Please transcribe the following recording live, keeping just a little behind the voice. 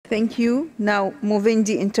Thank you. Now,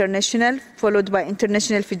 Movendi International, followed by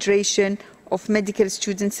International Federation of Medical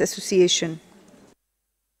Students Association.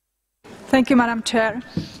 Thank you, Madam Chair.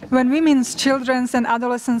 When women's, children's and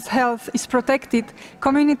adolescents' health is protected,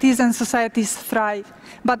 communities and societies thrive.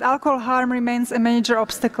 But alcohol harm remains a major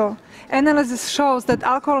obstacle. Analysis shows that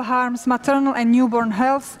alcohol harms maternal and newborn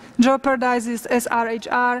health, jeopardizes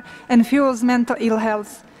SRHR, and fuels mental ill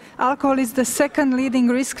health. Alcohol is the second leading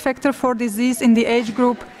risk factor for disease in the age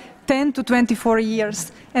group 10 to 24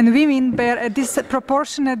 years, and women bear a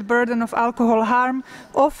disproportionate burden of alcohol harm,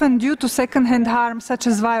 often due to second-hand harm such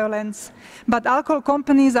as violence. But alcohol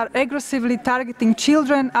companies are aggressively targeting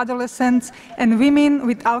children, adolescents, and women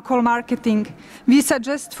with alcohol marketing. We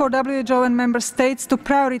suggest for WHO and member states to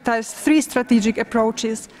prioritize 3 strategic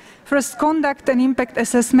approaches. First, conduct an impact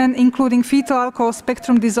assessment, including fetal alcohol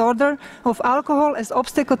spectrum disorder of alcohol as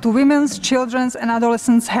obstacle to women's, children's, and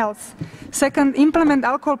adolescents' health. Second, implement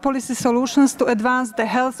alcohol policy solutions to advance the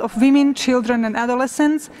health of women, children, and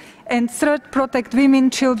adolescents. And third, protect women,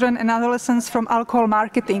 children, and adolescents from alcohol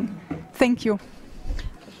marketing. Thank you.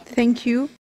 Thank you.